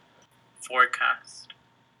Forecast.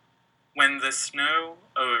 When the snow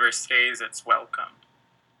overstays its welcome,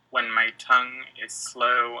 when my tongue is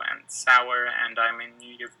slow and sour and I'm in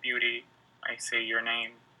need of beauty, I say your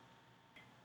name.